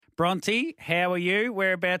Bronte, how are you?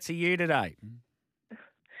 Whereabouts are you today?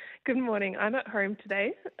 Good morning. I'm at home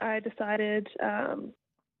today. I decided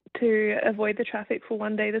to avoid the traffic for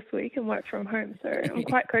one day this week and work from home, so I'm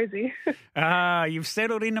quite cozy. You've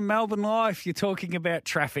settled into Melbourne life. You're talking about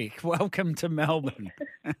traffic. Welcome to Melbourne.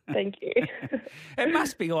 Thank you. It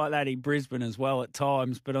must be like that in Brisbane as well at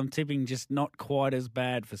times, but I'm tipping just not quite as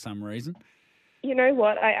bad for some reason. You know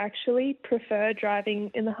what? I actually prefer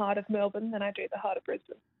driving in the heart of Melbourne than I do the heart of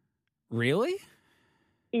Brisbane. Really?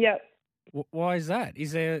 Yep. Why is that?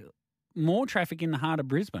 Is there more traffic in the heart of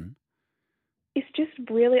Brisbane? It's just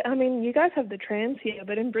really, I mean, you guys have the trams here,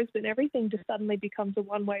 but in Brisbane, everything just suddenly becomes a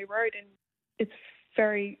one-way road, and it's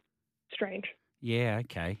very strange. Yeah,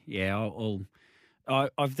 okay. Yeah,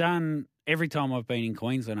 I've done, every time I've been in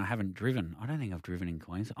Queensland, I haven't driven. I don't think I've driven in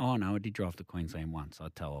Queensland. Oh, no, I did drive to Queensland once.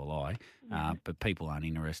 I'd tell a lie. But people aren't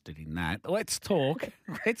interested in that. Let's talk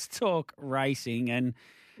racing. And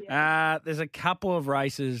there's a couple of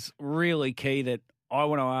races really key that I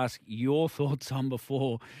want to ask your thoughts on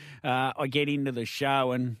before I get into the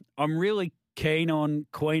show. And I'm really keen on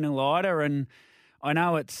Queen Elida, and I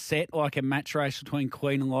know it's set like a match race between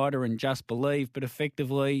Queen Elida and Just Believe, but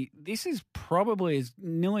effectively this is probably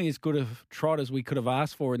nearly as good a trot as we could have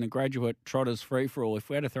asked for in the graduate trotters free-for-all. If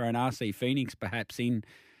we had to throw an RC Phoenix perhaps in,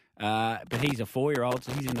 but he's a 4-year-old,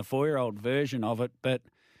 so he's in the 4-year-old version of it. But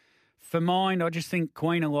for mine, I just think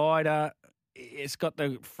Queen Elida, it's got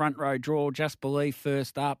the front row draw, Just Believe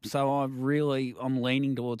first up, so I'm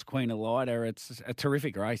leaning towards Queen Elida. It's a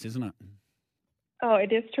terrific race, isn't it? Oh,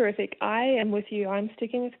 it is terrific. I am with you. I'm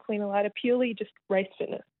sticking with Queen Elida purely just race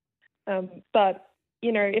fitness. But,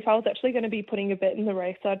 you know, if I was actually going to be putting a bet in the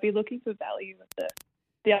race, I'd be looking for value with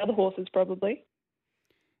the other horses probably.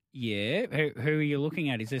 Yeah. Who are you looking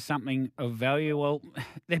at? Is there something of value? Well,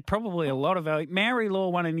 there's probably a lot of value. Maori Law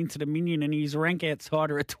won an Into Dominion and he's rank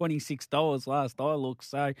outsider at $26 last I looked.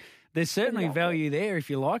 So there's certainly value there if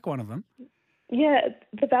you like one of them. Yeah,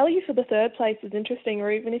 the value for the third place is interesting, or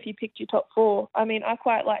even if you picked your top 4. I mean, I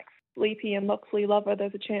quite like Sleepy and Loxley Lover.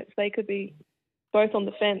 There's a chance they could be both on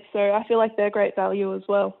the fence, so I feel like they're great value as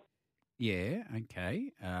well. Yeah,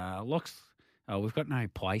 okay. We've got no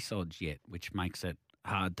place odds yet, which makes it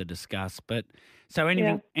hard to discuss. But so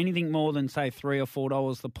anything more than, say, $3 or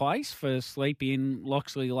 $4 the place for Sleepy and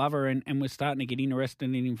Loxley Lover, and we're starting to get interested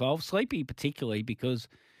and involved. Sleepy particularly because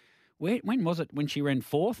when was it when she ran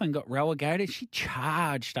 4th and got relegated? She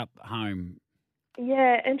charged up home.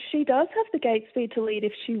 Yeah, and she does have the gate speed to lead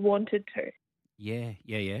if she wanted to.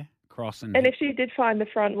 Yeah. Cross and if she did find the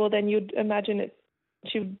front, well, then you'd imagine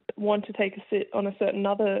she would want to take a sit on a certain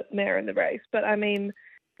other mare in the race. But, I mean,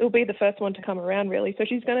 it'll be the first one to come around, really. So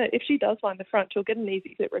if she does find the front, she'll get an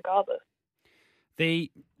easy sit regardless. The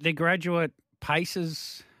graduate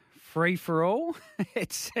paces free for all.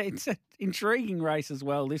 It's an intriguing race as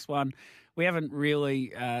well, this one. We haven't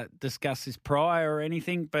really discussed this prior or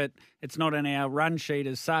anything, but it's not in our run sheet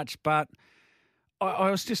as such. But I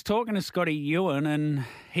was just talking to Scotty Ewan, and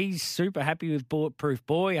he's super happy with Bulletproof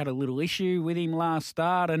Boy. Had a little issue with him last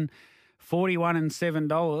start, and $41 and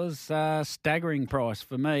 $7, staggering price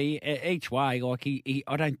for me each way. Like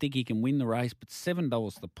I don't think he can win the race, but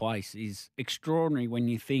 $7 the place is extraordinary when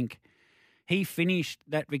you think he finished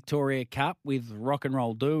that Victoria Cup with Rock and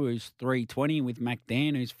Roll Do, who's $3.20, with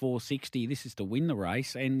MacDan, who's $4.60. This is to win the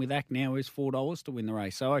race, and with Act Now, who's $4 to win the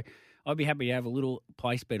race. So I'd be happy to have a little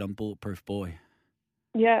place bet on Bulletproof Boy.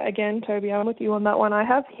 Yeah, again, Toby, I'm with you on that one. I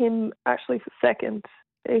have him actually for second.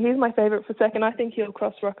 He's my favourite for second. I think he'll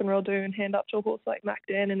cross Rock and Roll Do and hand up to a horse like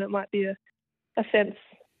MacDan, and it might be a fence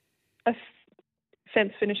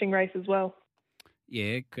finishing race as well.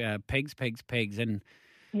 Yeah, pegs. And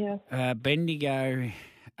Bendigo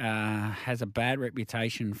has a bad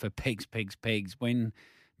reputation for pegs. When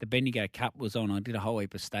the Bendigo Cup was on, I did a whole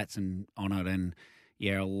heap of stats on it, and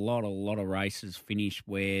a lot of races finish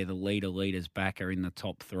where the leader's back are in the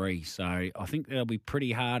top 3. So I think they'll be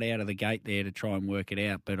pretty hard out of the gate there to try and work it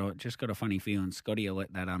out. But I just got a funny feeling Scotty will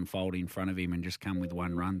let that unfold in front of him and just come with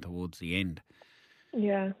one run towards the end.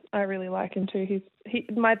 Yeah, I really like him too.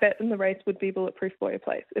 My bet in the race would be Bulletproof Boy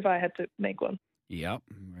place if I had to make one. Yep,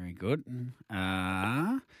 very good.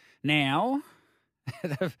 Now,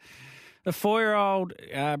 the 4-year-old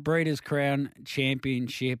Breeders' Crown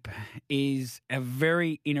Championship is a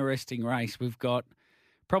very interesting race. We've got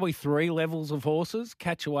probably 3 levels of horses.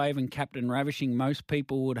 Catch a Wave and Captain Ravishing, most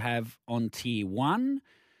people would have on Tier 1.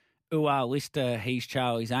 Ua Lister, He's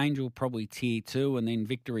Charlie's Angel, probably Tier 2. And then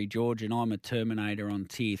Victory George and I'm a Terminator on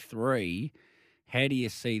Tier 3. How do you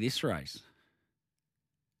see this race?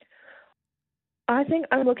 I think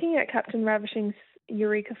I'm looking at Captain Ravishing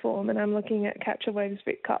Eureka form and I'm looking at Catch a Waves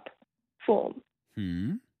Vic Cup form,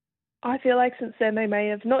 I feel like since then they may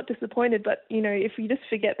have not disappointed, but, you know, if you just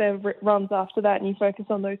forget their runs after that and you focus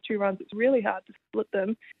on those 2 runs, it's really hard to split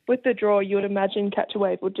them. With the draw, you would imagine Catch a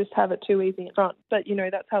Wave would just have it too easy in front. But, you know,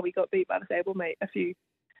 that's how we got beat by the stablemate a few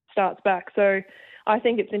starts back. So I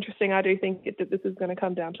think it's interesting. I do think that this is going to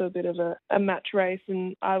come down to a bit of a match race,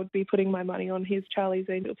 and I would be putting my money on his Charlie's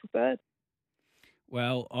Angel for third.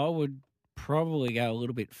 Well, I would probably go a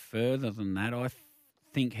little bit further than that. I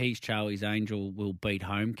think he's Charlie's Angel will beat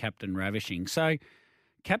home Captain Ravishing. So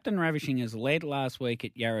Captain Ravishing has led last week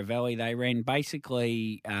at Yarra Valley. They ran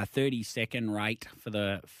basically 30-second rate for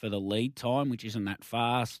the lead time, which isn't that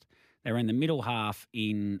fast. They ran the middle half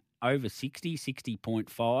in over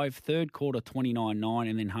 60.5, third quarter 29.9,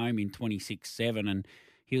 and then home in 26.7. And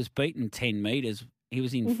he was beaten 10 metres. He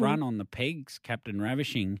was in front on the pegs, Captain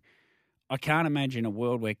Ravishing. I can't imagine a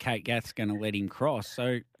world where Kate Gath's going to let him cross.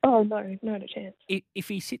 So, no, not a chance. If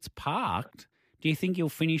he sits parked, do you think he'll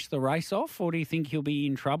finish the race off, or do you think he'll be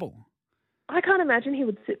in trouble? I can't imagine he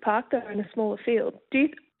would sit parked though in a smaller field.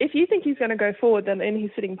 If you think he's going to go forward, then and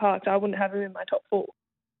he's sitting parked, I wouldn't have him in my top 4.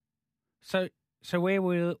 So where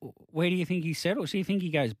do you think he settles? Do you think he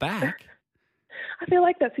goes back? I feel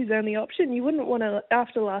like that's his only option. You wouldn't want to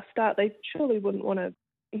after last start. They surely wouldn't want to.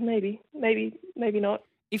 Maybe not.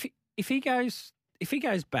 If he goes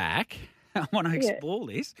back, I want to explore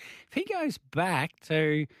this. If he goes back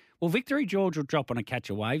to, Victory George will drop on a Catch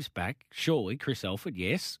a Waves back, surely. Chris Elford,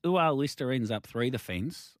 yes. Uar Lister ends up 3 the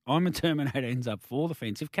fence. I'm a Terminator ends up 4 the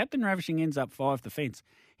fence. If Captain Ravishing ends up 5 the fence,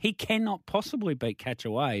 he cannot possibly beat Catch a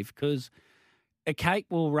Wave because a Kate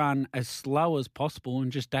will run as slow as possible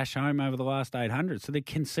and just dash home over the last 800. So they're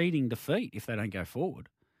conceding defeat if they don't go forward.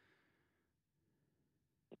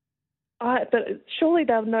 But surely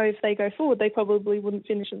they'll know if they go forward, they probably wouldn't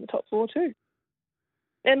finish in the top 4 too.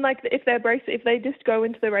 And like if they just go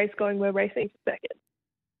into the race going, we're racing for second.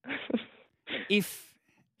 if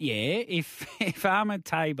Ahmed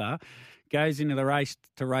Tabor goes into the race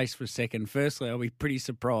to race for second, firstly, I'll be pretty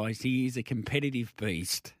surprised. He is a competitive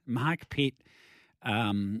beast. Mark Pitt,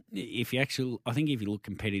 I think if you look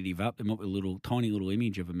competitive up, there might be a tiny little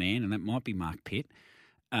image of a man, and that might be Mark Pitt.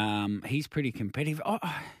 He's pretty competitive.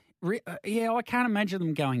 I can't imagine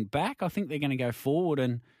them going back. I think they're going to go forward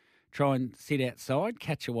and try and sit outside,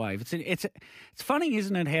 Catch a Wave. It's funny,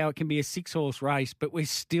 isn't it, how it can be a 6-horse race, but we've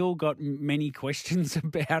still got many questions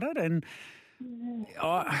about it. And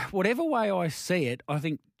whatever way I see it, I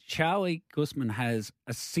think Charlie Guzman has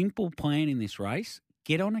a simple plan in this race.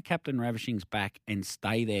 Get on a Captain Ravishing's back and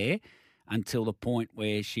stay there until the point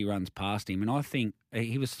where she runs past him. And I think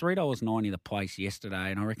he was $3.90 the place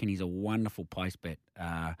yesterday, and I reckon he's a wonderful place bet.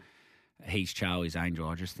 He's Charlie's Angel.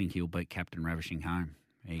 I just think he'll beat Captain Ravishing home.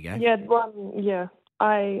 There you go.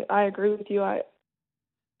 I agree with you.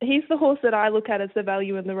 He's the horse that I look at as the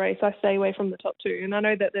value in the race. I stay away from the top 2, and I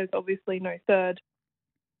know that there's obviously no third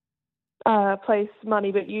place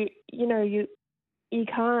money, but you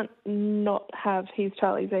can't not have his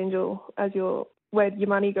Charlie's Angel as where your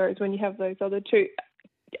money goes when you have those other 2.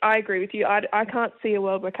 I agree with you. I can't see a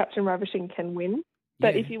world where Captain Ravishing can win.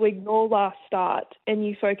 But if you ignore last start and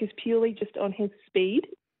you focus purely just on his speed,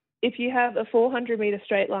 if you have a 400-metre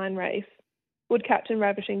straight line race, would Captain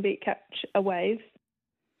Ravishing beat Catch a Wave?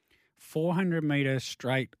 400-metre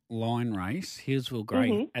straight line race,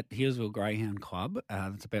 Hillsville at Hillsville Greyhound Club.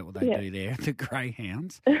 That's about what they do there, the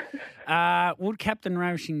Greyhounds. Would Captain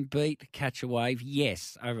Ravishing beat Catch a Wave?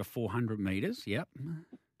 Yes, over 400 metres, yep.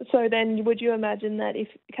 So then would you imagine that if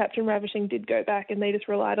Captain Ravishing did go back and they just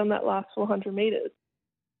relied on that last 400 metres,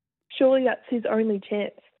 surely that's his only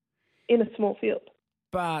chance in a small field?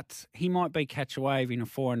 But he might be Catch a Wave in a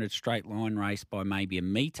 400 straight line race by maybe a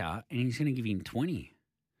metre, and he's going to give him 20.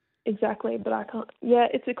 Exactly, but I can't. Yeah,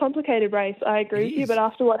 it's a complicated race. I agree with you, but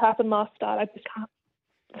after what happened last start, I just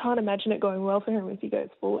can't imagine it going well for him if he goes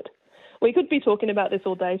forward. We could be talking about this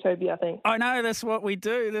all day, Toby, I think. I know, that's what we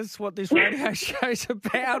do. That's what this radio show's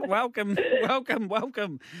about. Welcome.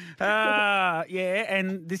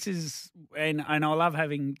 And this is, and I love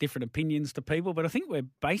having different opinions to people, but I think we're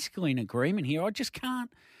basically in agreement here. I just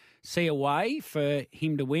can't see a way for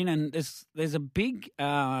him to win. And there's a big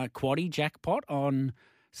quaddie jackpot on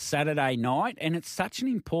Saturday night, and it's such an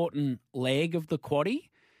important leg of the quaddie.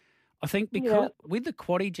 I think because with the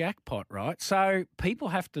quaddie jackpot, right, so people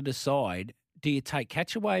have to decide, do you take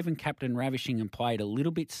Catch a Wave and Captain Ravishing and play it a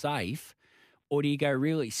little bit safe, or do you go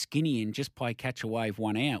really skinny and just play Catch a Wave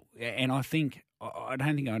one out? And I don't think I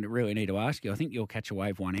really need to ask you. I think you'll Catch a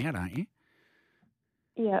Wave one out, aren't you?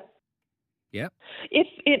 Yeah. Yep. If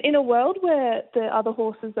in a world where the other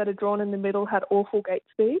horses that are drawn in the middle had awful gate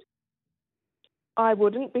speed, I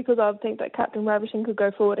wouldn't, because I would think that Captain Ravishing could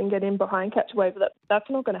go forward and get in behind Catch Away, but that's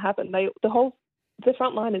not going to happen. The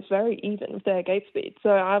front line is very even with their gate speed, so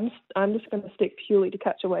I'm just going to stick purely to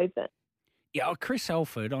Catch Away then. Yeah, Chris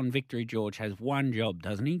Elford on Victory George has one job,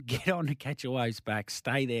 doesn't he? Get on to Catch Away's back,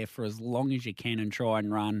 stay there for as long as you can and try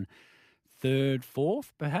and run third,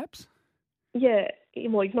 fourth, perhaps? Yeah,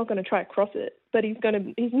 well, he's not going to try to cross it, but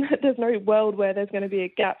there's no world where there's going to be a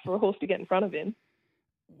gap for a horse to get in front of him.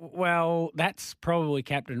 Well, that's probably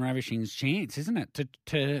Captain Ravishing's chance, isn't it?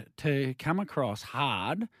 To come across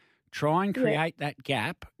hard, try and create that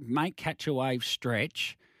gap, make Catch a Wave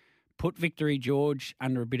stretch, put Victory George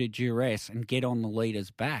under a bit of duress and get on the leader's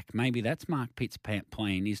back. Maybe that's Mark Pitt's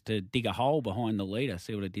plan, is to dig a hole behind the leader.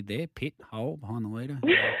 See what I did there? Pitt, hole behind the leader.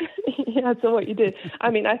 Yeah, I saw what you did. I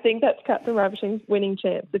mean, I think that's Captain Ravishing's winning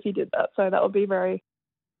chance if he did that. So that would be very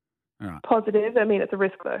positive. I mean, it's a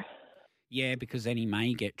risk though. Yeah, because then he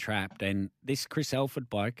may get trapped. And this Chris Elford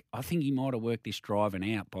bloke, I think he might have worked this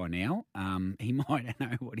driving out by now. He might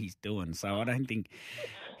know what he's doing. So I don't think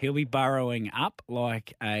he'll be burrowing up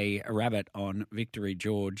like a rabbit on Victory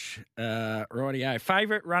George. Rightio.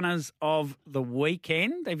 Favourite runners of the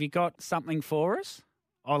weekend? Have you got something for us?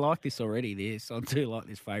 I like this already, this. I do like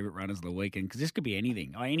this favourite runners of the weekend because this could be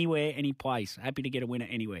anything. Anywhere, any place. Happy to get a winner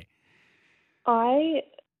anywhere. I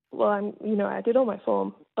did all my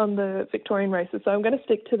form on the Victorian races, so I'm going to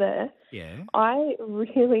stick to there. Yeah. I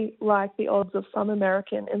really like the odds of Some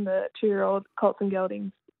American in the 2-year-old Colts and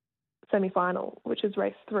Geldings semi-final, which is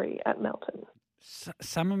race 3 at Melton.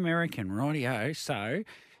 Some American, rightio. So,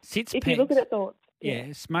 sits if you look at its odds.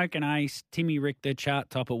 Yeah, Smoking Ace, Timmy Richter, Chart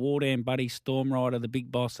Topper, Wardam Buddy, Storm Rider, the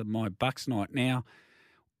Big Boss, and My Bucks Night. Now,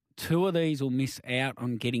 2 of these will miss out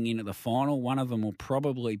on getting into the final. One of them will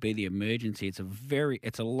probably be the emergency.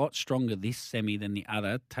 It's a lot stronger this semi than the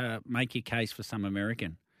other. To make your case for Some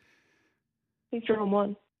American. He's drawn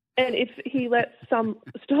 1. And if he lets some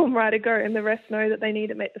Storm Rider go and the rest know that they need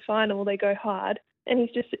to make the final, they go hard, and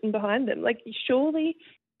he's just sitting behind them. Like, surely,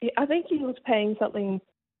 I think he was paying something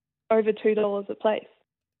over $2 a place.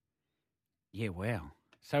 Yeah, wow.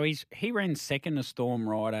 So he ran second to Storm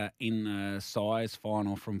Rider in the Sires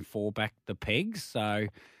final from 4 back the pegs. So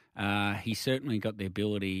he certainly got the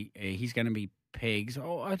ability. He's going to be pegs.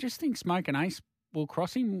 Oh, I just think Smoke and Ace will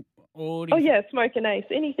cross him. Smoke and Ace,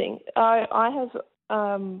 anything. I have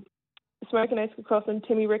Smoke and Ace will cross him,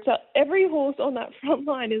 Timmy Richter. Every horse on that front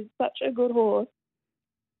line is such a good horse.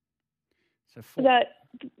 So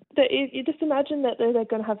you just imagine that they're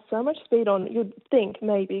going to have so much speed on, you'd think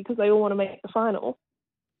maybe, because they all want to make the final.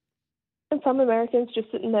 And Some Americans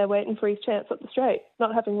just sitting there waiting for his chance up the straight,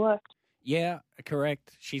 not having worked. Yeah,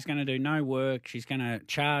 correct. She's going to do no work. She's going to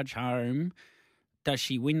charge home. Does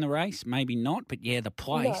she win the race? Maybe not, but yeah, the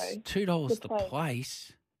place. No, $2 the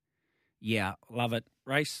place. Yeah, love it.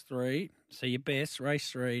 Race 3. So your best, race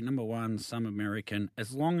 3, number 1, Some American.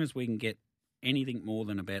 As long as we can get anything more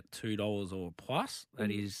than about $2 or plus,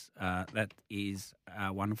 that is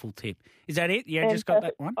a wonderful tip. Is that it? Yeah, just got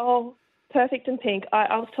that one? Oh, Perfect and Pink.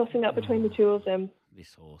 I was tossing up between the 2 of them.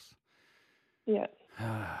 This horse. Yeah.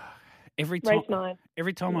 Race 9.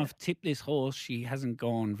 Every time I've tipped this horse, she hasn't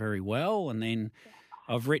gone very well, and then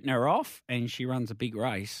I've written her off, and she runs a big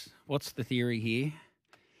race. What's the theory here?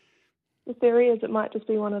 The theory is it might just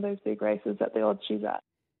be one of those big races at the odds she's at.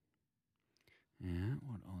 Yeah,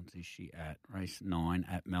 what odds is she at? Race 9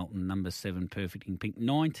 at Melton, number 7, Perfect in Pink,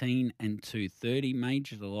 19 and 230,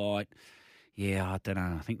 Major Delight. Yeah, I don't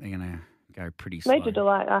know. I think they're going to go pretty slow. Major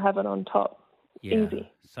Delight, I have it on top. Yeah,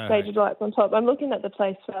 easy. So, Major Delight's on top. I'm looking at the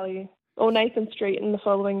place value. Or Nathan Street in the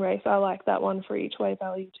following race. I like that one for each way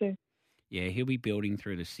value too. Yeah, he'll be building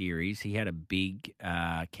through the series. He had a big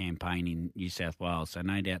campaign in New South Wales, so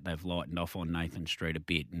no doubt they've lightened off on Nathan Street a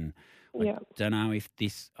bit. And I don't know if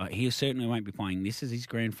this he certainly won't be playing this as his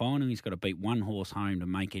grand final. He's got to beat one horse home to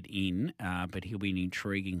make it in, but he'll be an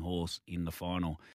intriguing horse in the final.